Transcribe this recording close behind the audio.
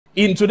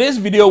In today's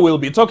video, we'll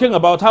be talking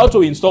about how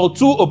to install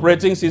 2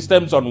 operating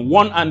systems on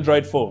one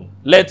Android phone.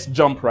 Let's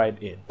jump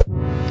right in.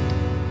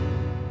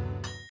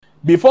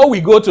 Before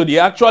we go to the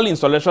actual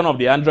installation of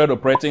the Android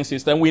operating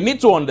system, we need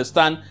to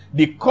understand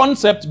the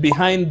concept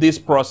behind this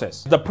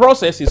process. The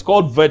process is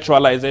called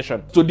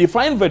virtualization. To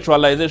define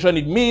virtualization,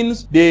 it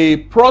means the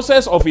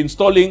process of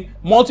installing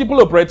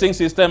multiple operating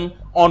systems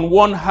on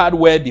one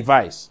hardware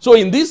device. So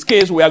in this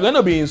case, we are going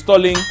to be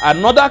installing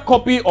another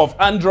copy of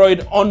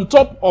Android on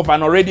top of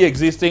an already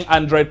existing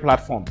Android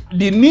platform.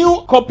 The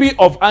new copy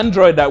of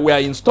Android that we are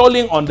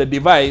installing on the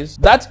device,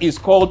 that is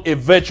called a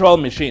virtual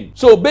machine.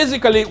 So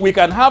basically, we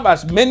can have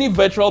as many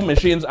virtual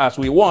machines as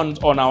we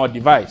want on our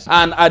device.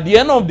 And at the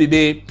end of the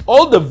day,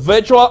 all the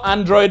virtual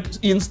Android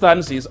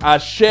instances are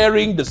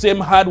sharing the same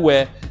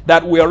hardware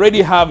that we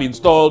already have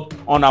installed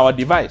on our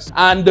device.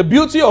 And the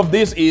beauty of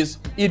this is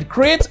it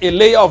creates a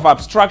layer of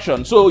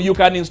abstraction, so you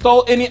can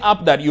install any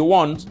app that you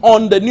want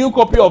on the new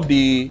copy of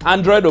the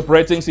Android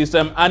operating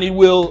system, and it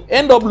will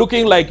end up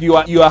looking like you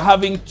are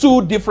having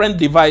 2 different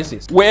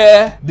devices,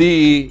 where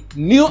the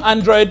new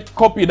Android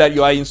copy that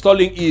you are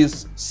installing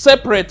is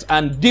separate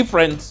and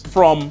different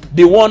from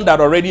the one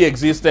that already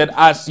existed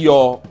as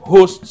your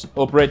host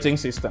operating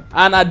system.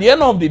 And at the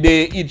end of the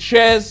day, it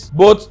shares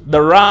both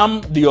the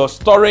RAM, your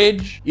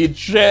storage, it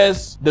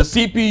shares the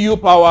CPU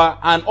power,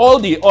 and all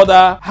the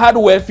other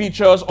hardware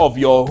features of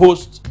your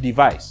host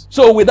device.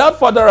 So without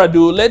further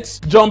ado, let's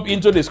jump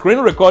into the screen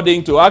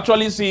recording to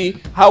actually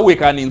see how we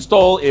can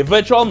install a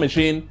virtual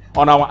machine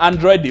on our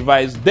Android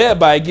device,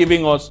 thereby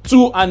giving us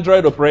 2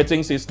 Android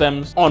operating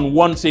systems on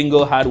one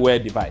single hardware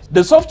device.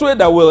 The software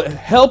that will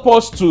help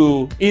us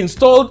to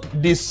install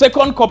the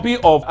second copy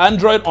of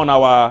Android on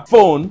our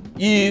phone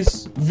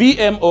is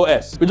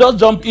VMOS. We just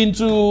jump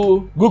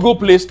into Google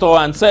Play Store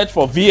and search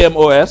for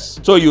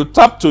VMOS. So you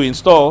tap to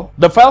install.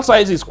 The file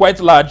size is quite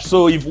large,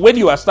 so when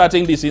you are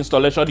starting this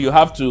installation, you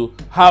have to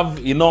have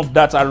enough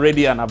data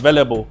ready and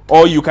available,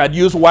 or you can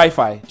use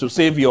Wi-Fi to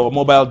save your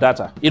mobile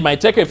data. It might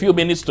take a few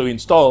minutes to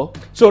install.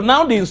 So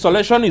now the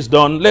installation is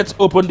done. Let's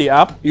open the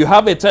app. You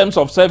have a terms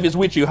of service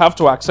which you have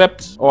to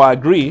accept or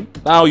agree.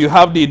 Now you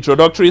have the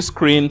introductory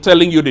screen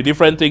telling you the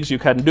different things you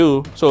can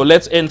do. So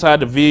let's enter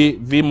the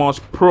VMOS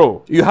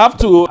Pro. You have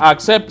to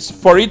accept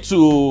for it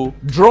to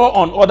draw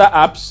on other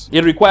apps.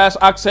 It requires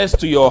access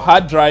to your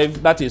hard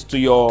drive, that is to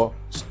your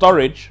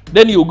storage.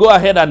 Then you go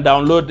ahead and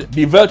download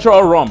the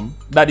virtual ROM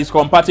that is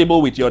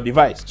compatible with your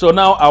device. So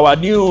now our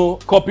new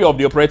copy of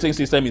the operating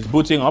system is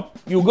booting up.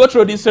 You go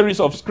through this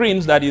series of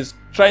screens that is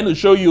trying to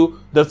show you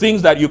the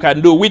things that you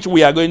can do, which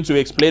we are going to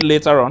explain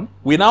later on.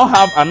 We now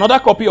have another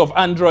copy of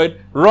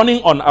Android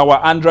running on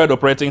our Android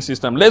operating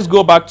system. Let's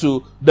go back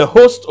to the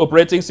host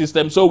operating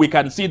system so we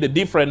can see the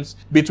difference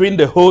between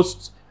the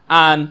host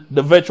and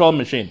the virtual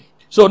machine.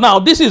 So now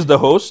this is the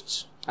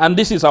host and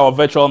this is our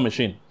virtual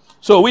machine.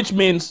 So which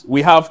means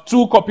we have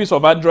 2 copies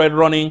of Android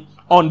running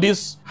on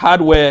this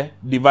hardware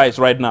device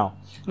right now.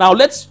 Now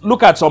let's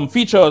look at some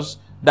features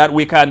that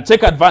we can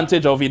take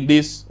advantage of in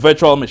this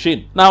virtual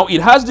machine. Now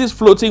it has this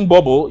floating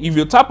bubble. If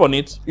you tap on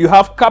it, you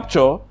have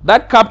capture.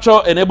 That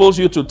capture enables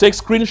you to take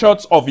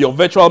screenshots of your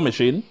virtual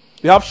machine.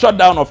 You have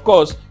shutdown, of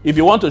course. If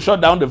you want to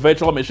shut down the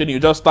virtual machine, you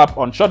just tap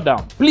on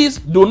shutdown. Please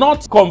do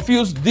not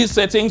confuse these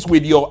settings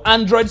with your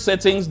Android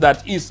settings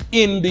that is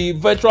in the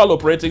virtual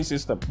operating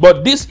system.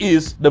 But this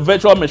is the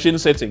virtual machine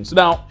settings.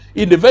 Now,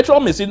 in the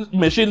virtual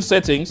machine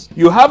settings,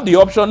 you have the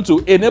option to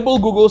enable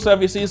Google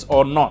services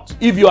or not.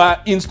 If you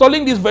are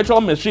installing this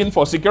virtual machine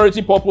for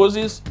security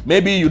purposes,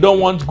 maybe you don't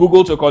want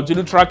Google to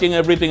continue tracking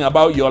everything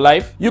about your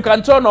life, you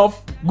can turn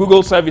off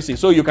Google services.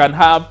 So you can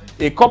have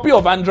a copy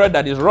of Android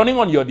that is running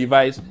on your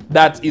device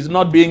that is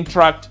not being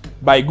tracked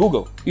by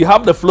Google. You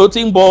have the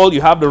floating ball,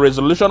 you have the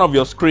resolution of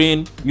your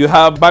screen, you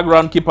have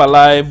background keep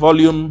alive,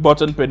 volume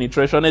button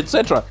penetration,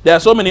 etc. There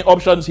are so many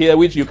options here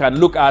which you can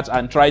look at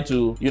and try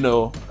to,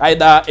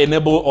 either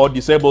enable or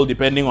disable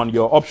depending on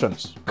your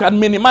options. You can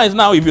minimize.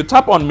 Now if you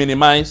tap on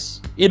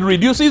minimize, it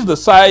reduces the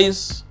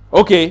size.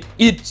 Okay,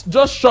 it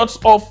just shuts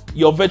off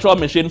your virtual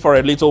machine for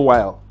a little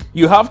while.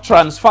 You have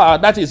transfer,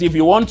 that is if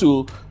you want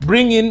to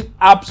bring in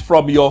apps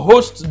from your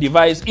host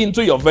device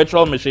into your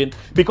virtual machine,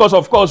 because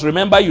of course,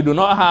 remember, you do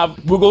not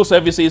have Google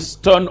services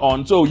turned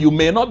on, so you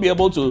may not be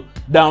able to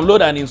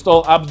download and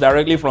install apps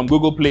directly from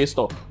Google Play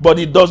Store. But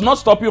it does not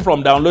stop you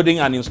from downloading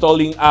and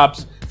installing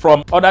apps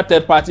from other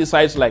third-party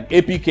sites like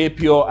APK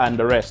Pure and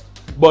the rest.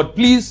 But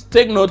please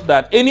take note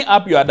that any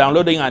app you are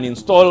downloading and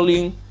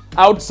installing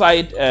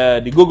outside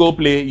the Google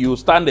Play, you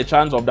stand a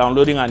chance of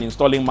downloading and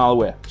installing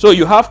malware. So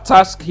you have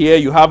task here,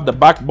 you have the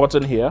back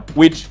button here,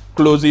 which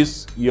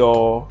closes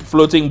your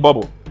floating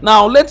bubble.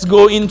 Now let's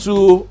go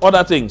into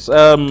other things.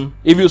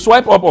 If you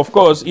swipe up, of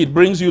course, it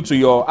brings you to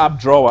your app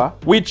drawer,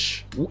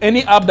 which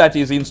Any app that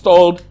is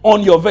installed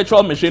on your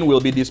virtual machine will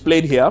be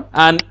displayed here.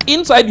 And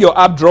inside your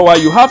app drawer,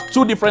 you have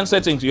two different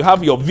settings. You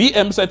have your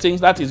VM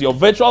settings, that is your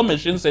virtual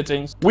machine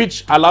settings,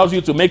 which allows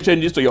you to make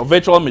changes to your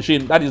virtual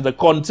machine. That is the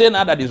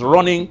container that is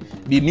running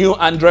the new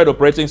Android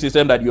operating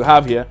system that you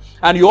have here.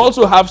 And you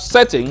also have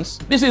settings.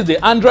 This is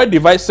the Android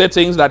device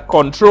settings that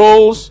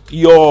controls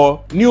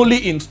your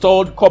newly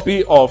installed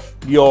copy of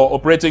your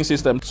operating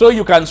system. So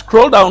you can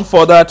scroll down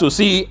further to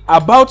see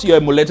about your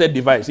emulated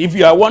device. If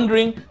you are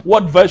wondering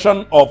what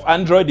version of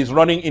Android is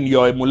running in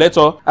your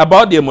emulator,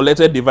 about the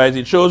emulated device,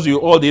 it shows you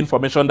all the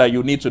information that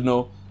you need to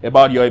know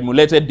about your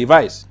emulated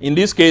device. In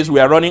this case, we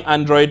are running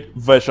Android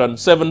version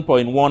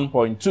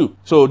 7.1.2.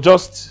 So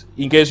just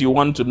in case you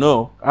want to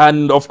know.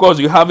 And of course,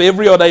 you have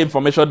every other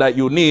information that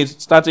you need,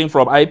 starting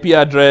from IP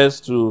address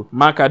to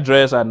MAC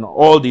address and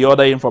all the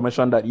other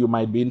information that you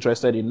might be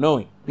interested in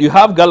knowing. You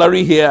have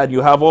gallery here and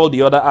you have all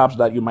the other apps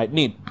that you might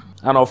need.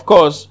 And of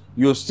course,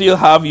 you still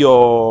have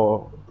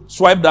your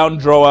swipe down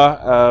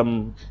drawer.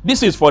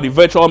 This is for the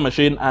virtual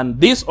machine, and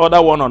this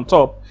other one on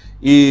top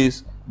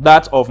is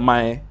that of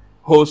my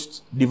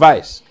host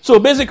device. So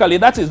basically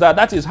that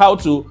is how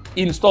to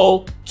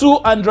install two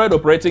Android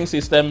operating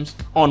systems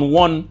on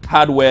one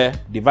hardware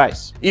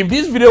device. If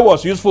this video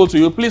was useful to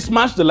you, please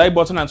smash the like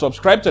button and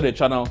subscribe to the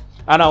channel,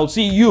 and I'll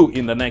see you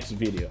in the next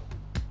video.